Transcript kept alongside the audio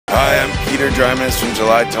Peter Drymas from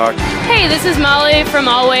July Talk. Hey, this is Molly from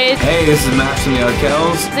Always. Hey, this is Max from the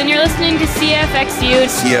Arkells. And you're listening to CFXU.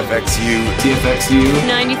 CFXU. CFXU.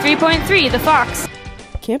 93.3, The Fox.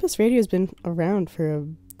 Campus radio has been around for a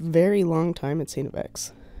very long time at St.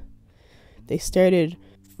 FX. They started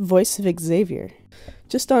Voice of Xavier,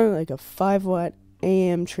 just on like a 5-watt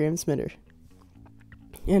AM transmitter.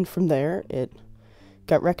 And from there, it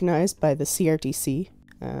got recognized by the CRTC,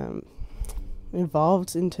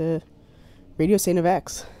 evolved into Radio St.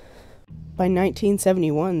 FX. By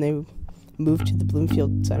 1971, they moved to the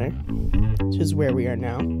Bloomfield Center, which is where we are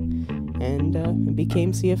now, and it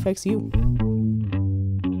became CFXU.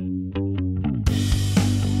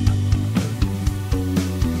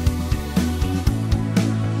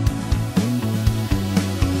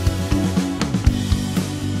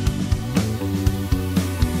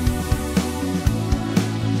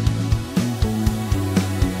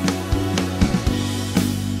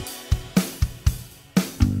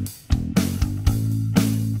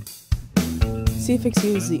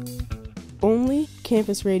 CFXU is the only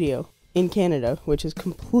campus radio in Canada which is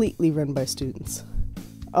completely run by students.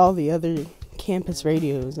 All the other campus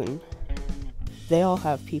radios, and they all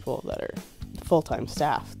have people that are full-time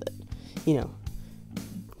staff that, you know,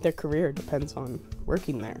 their career depends on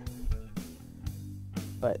working there.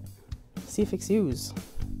 But CFXU is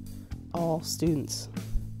all students.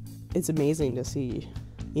 It's amazing to see,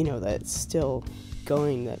 you know, that it's still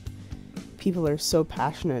going, that people are so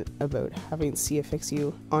passionate about having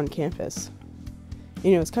CFXU on campus.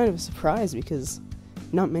 You know, it's kind of a surprise because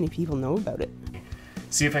not many people know about it.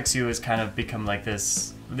 CFXU has kind of become like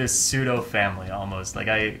this pseudo family almost. Like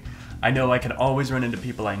I know I can always run into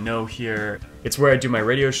people I know here. It's where I do my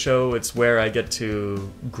radio show. It's where I get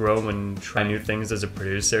to grow and try new things as a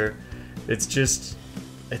producer. It's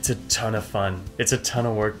a ton of fun. It's a ton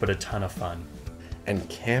of work, but a ton of fun. And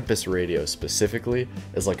campus radio specifically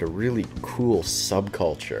is like a really cool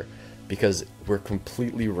subculture because we're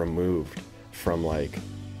completely removed from like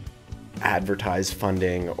advertised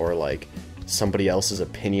funding or like somebody else's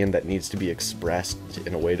opinion that needs to be expressed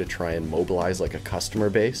in a way to try and mobilize like a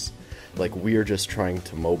customer base. Like we're just trying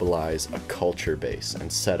to mobilize a culture base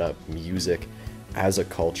and set up music as a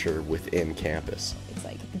culture within campus. It's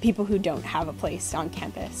like the people who don't have a place on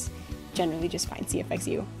campus generally just find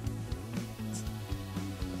CFXU.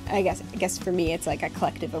 I guess for me it's like a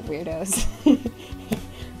collective of weirdos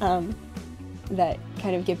that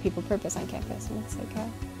kind of give people purpose on campus, and it's like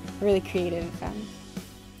a really creative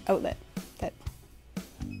outlet that,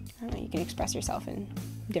 I don't know, you can express yourself in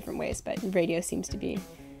different ways, but radio seems to be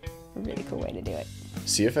a really cool way to do it.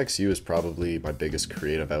 CFXU is probably my biggest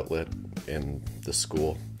creative outlet in the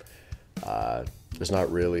school. There's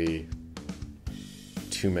not really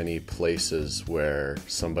too many places where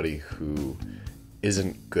somebody who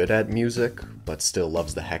isn't good at music but still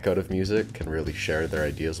loves the heck out of music can really share their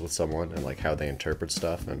ideas with someone and like how they interpret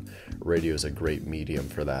stuff, and radio is a great medium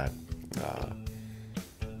for that.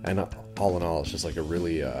 And all in all, it's just like a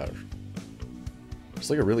really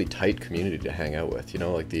tight community to hang out with, you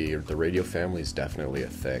know. Like the radio family is definitely a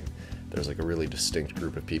thing. There's like a really distinct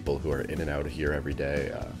group of people who are in and out of here every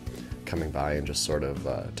day, coming by and just sort of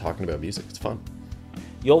talking about music. It's fun.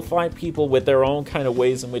 You'll find people with their own kind of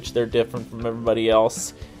ways in which they're different from everybody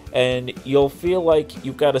else, and you'll feel like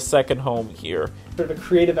you've got a second home here. Sort of a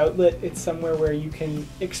creative outlet. It's somewhere where you can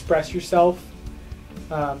express yourself.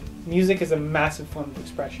 Music is a massive form of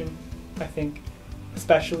expression, I think,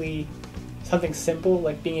 especially something simple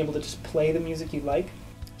like being able to just play the music you like.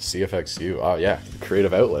 CFXU, oh yeah, the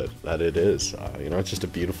creative outlet that it is. You know, it's just a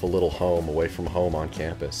beautiful little home away from home on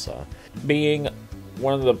campus. Being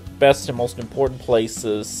one of the best and most important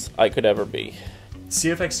places I could ever be.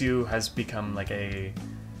 CFXU has become like a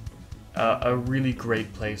really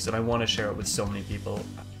great place, and I want to share it with so many people.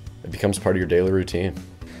 It becomes part of your daily routine.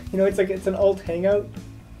 You know, it's like it's an old hangout.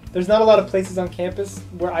 There's not a lot of places on campus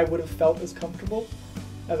where I would have felt as comfortable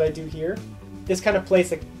as I do here. This kind of place,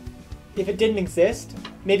 like, if it didn't exist,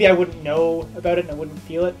 maybe I wouldn't know about it and I wouldn't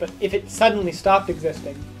feel it, but if it suddenly stopped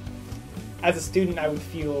existing, as a student I would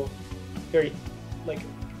feel very like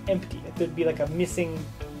empty. There'd be like a missing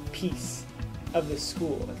piece of the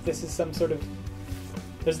school. Like this is some sort of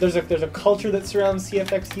there's a culture that surrounds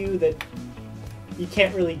CFXU that you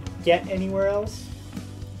can't really get anywhere else.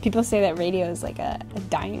 People say that radio is like a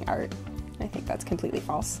dying art. I think that's completely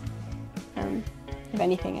false. If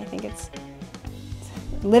anything, I think it's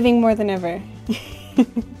living more than ever.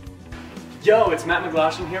 Yo, it's Matt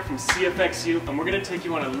McGlashan here from CFXU, and we're going to take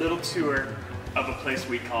you on a little tour of a place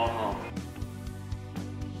we call home.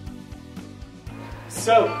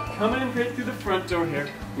 So, coming in right through the front door here,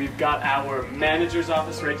 we've got our manager's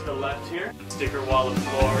office right to the left here. Sticker wall of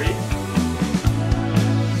glory.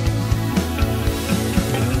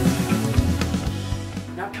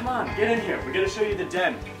 Now come on, get in here. We're gonna show you the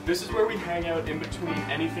den. This is where we hang out in between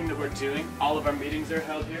anything that we're doing. All of our meetings are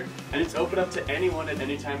held here, and it's open up to anyone at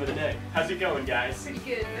any time of the day. How's it going, guys? Pretty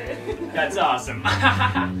good. That's awesome.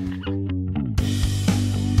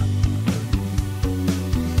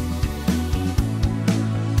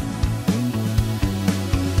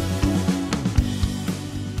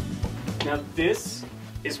 Now this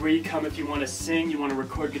is where you come if you want to sing, you want to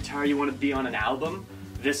record guitar, you want to be on an album.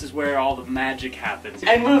 This is where all the magic happens.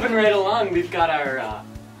 And moving right along, we've got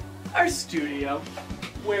our studio,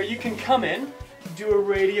 where you can come in, do a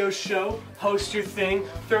radio show, host your thing,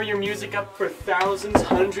 throw your music up for thousands,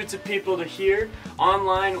 hundreds of people to hear,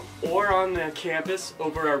 online or on the campus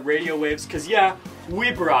over our radio waves, because yeah,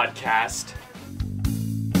 we broadcast.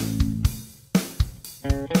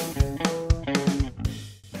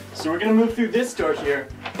 So we're gonna move through this door here,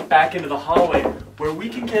 back into the hallway, where we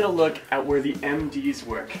can get a look at where the MDs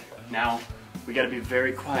work. Now, we gotta be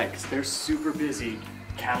very quiet, because they're super busy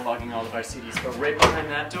cataloging all of our CDs, but right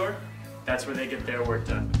behind that door, that's where they get their work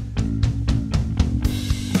done.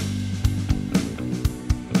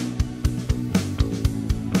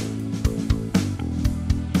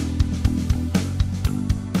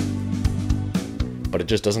 But it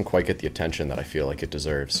just doesn't quite get the attention that I feel like it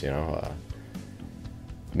deserves, you know?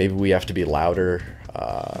 Maybe we have to be louder,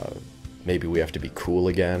 maybe we have to be cool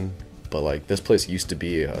again, but like this place used to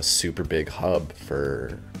be a super big hub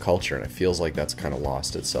for culture, and it feels like that's kind of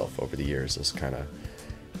lost itself over the years. This kind of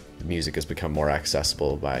music has become more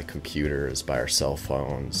accessible by computers, by our cell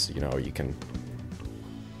phones, you know,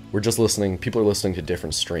 we're just listening, people are listening to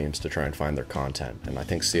different streams to try and find their content, and I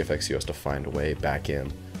think CFXU has to find a way back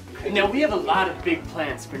in. Now we have a lot of big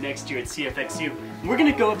plans for next year at CFXU. We're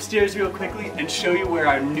gonna go upstairs real quickly and show you where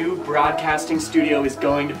our new broadcasting studio is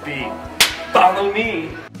going to be. Follow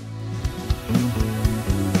me!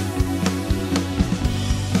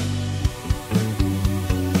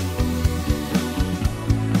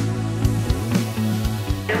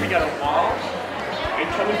 Here we got a wall, and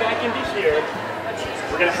coming back into here,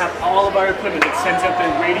 we're gonna have all of our equipment that sends out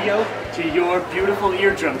the radio to your beautiful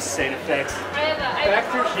eardrums, CFX. Back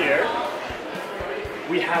through here,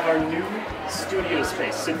 we have our new studio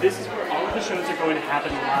space. So this is where all of the shows are going to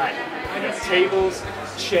happen live. We got tables,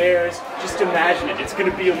 chairs, just imagine it. It's going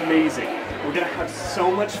to be amazing. We're going to have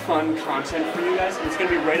so much fun content for you guys, and it's going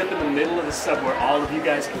to be right up in the middle of the sub where all of you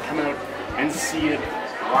guys can come out and see it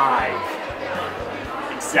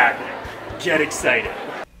live. Exactly. Get excited.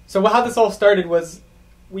 So how this all started was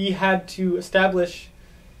we had to establish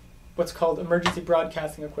what's called emergency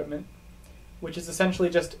broadcasting equipment, which is essentially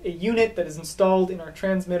just a unit that is installed in our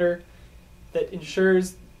transmitter that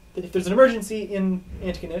ensures that if there's an emergency in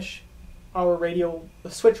Antigonish, the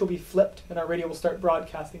switch will be flipped and our radio will start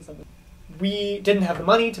broadcasting something. We didn't have the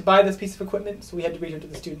money to buy this piece of equipment, so we had to reach out to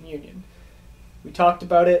the student union. We talked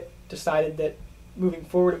about it, decided that moving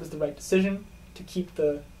forward it was the right decision to keep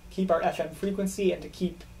our FM frequency and to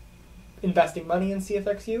keep investing money in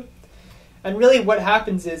CFXU. And really what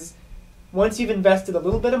happens is, once you've invested a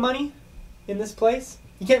little bit of money in this place,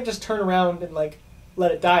 you can't just turn around and like let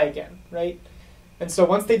it die again, right? And so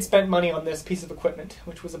once they'd spent money on this piece of equipment,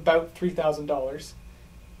 which was about $3,000,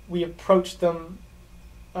 we approached them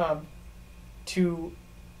to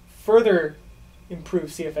further improve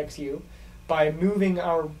CFXU by moving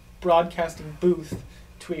our broadcasting booth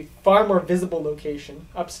to a far more visible location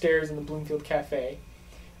upstairs in the Bloomfield Cafe,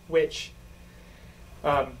 which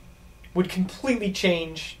would completely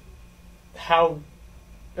change how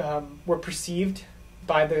we're perceived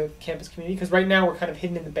by the campus community, because right now we're kind of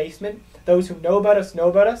hidden in the basement. Those who know about us,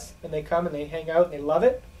 and they come and they hang out and they love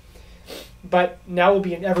it. But now we'll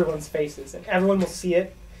be in everyone's faces, and everyone will see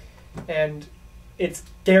it, and it's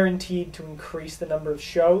guaranteed to increase the number of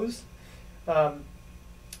shows.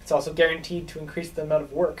 It's also guaranteed to increase the amount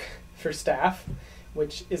of work for staff,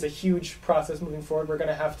 which is a huge process moving forward. We're going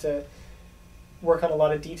to have to work on a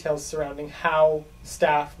lot of details surrounding how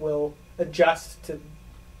staff will adjust to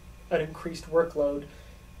an increased workload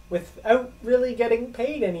without really getting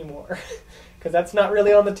paid anymore, because that's not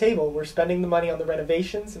really on the table. We're spending the money on the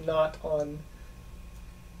renovations and not on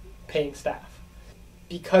paying staff.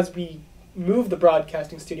 Because we moved the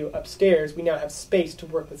broadcasting studio upstairs, we now have space to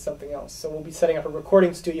work with something else. So we'll be setting up a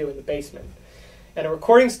recording studio in the basement. And a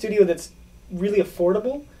recording studio that's really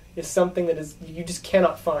affordable is something that you just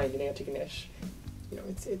cannot find in Antigonish. You know,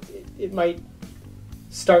 it might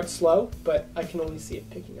start slow, but I can only see it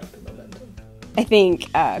picking up in momentum. I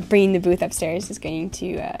think bringing the booth upstairs is going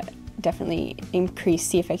to definitely increase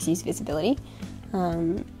CFXU's visibility,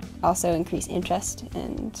 also increase interest,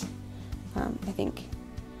 and I think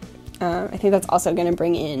that's also going to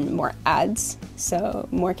bring in more ads, so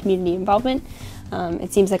more community involvement.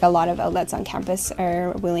 It seems like a lot of outlets on campus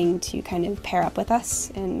are willing to kind of pair up with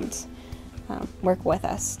us and work with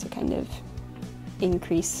us to kind of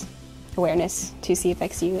increase awareness to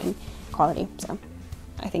CFXU and quality. So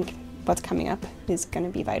I think what's coming up is going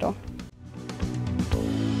to be vital.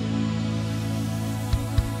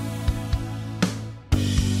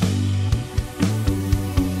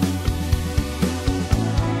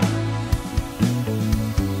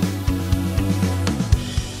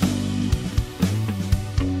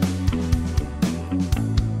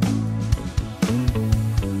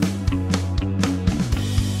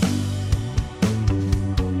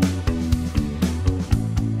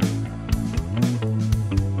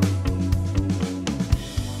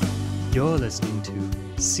 You're listening to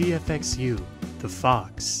CFXU, The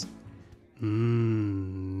Fox.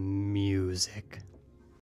 Music.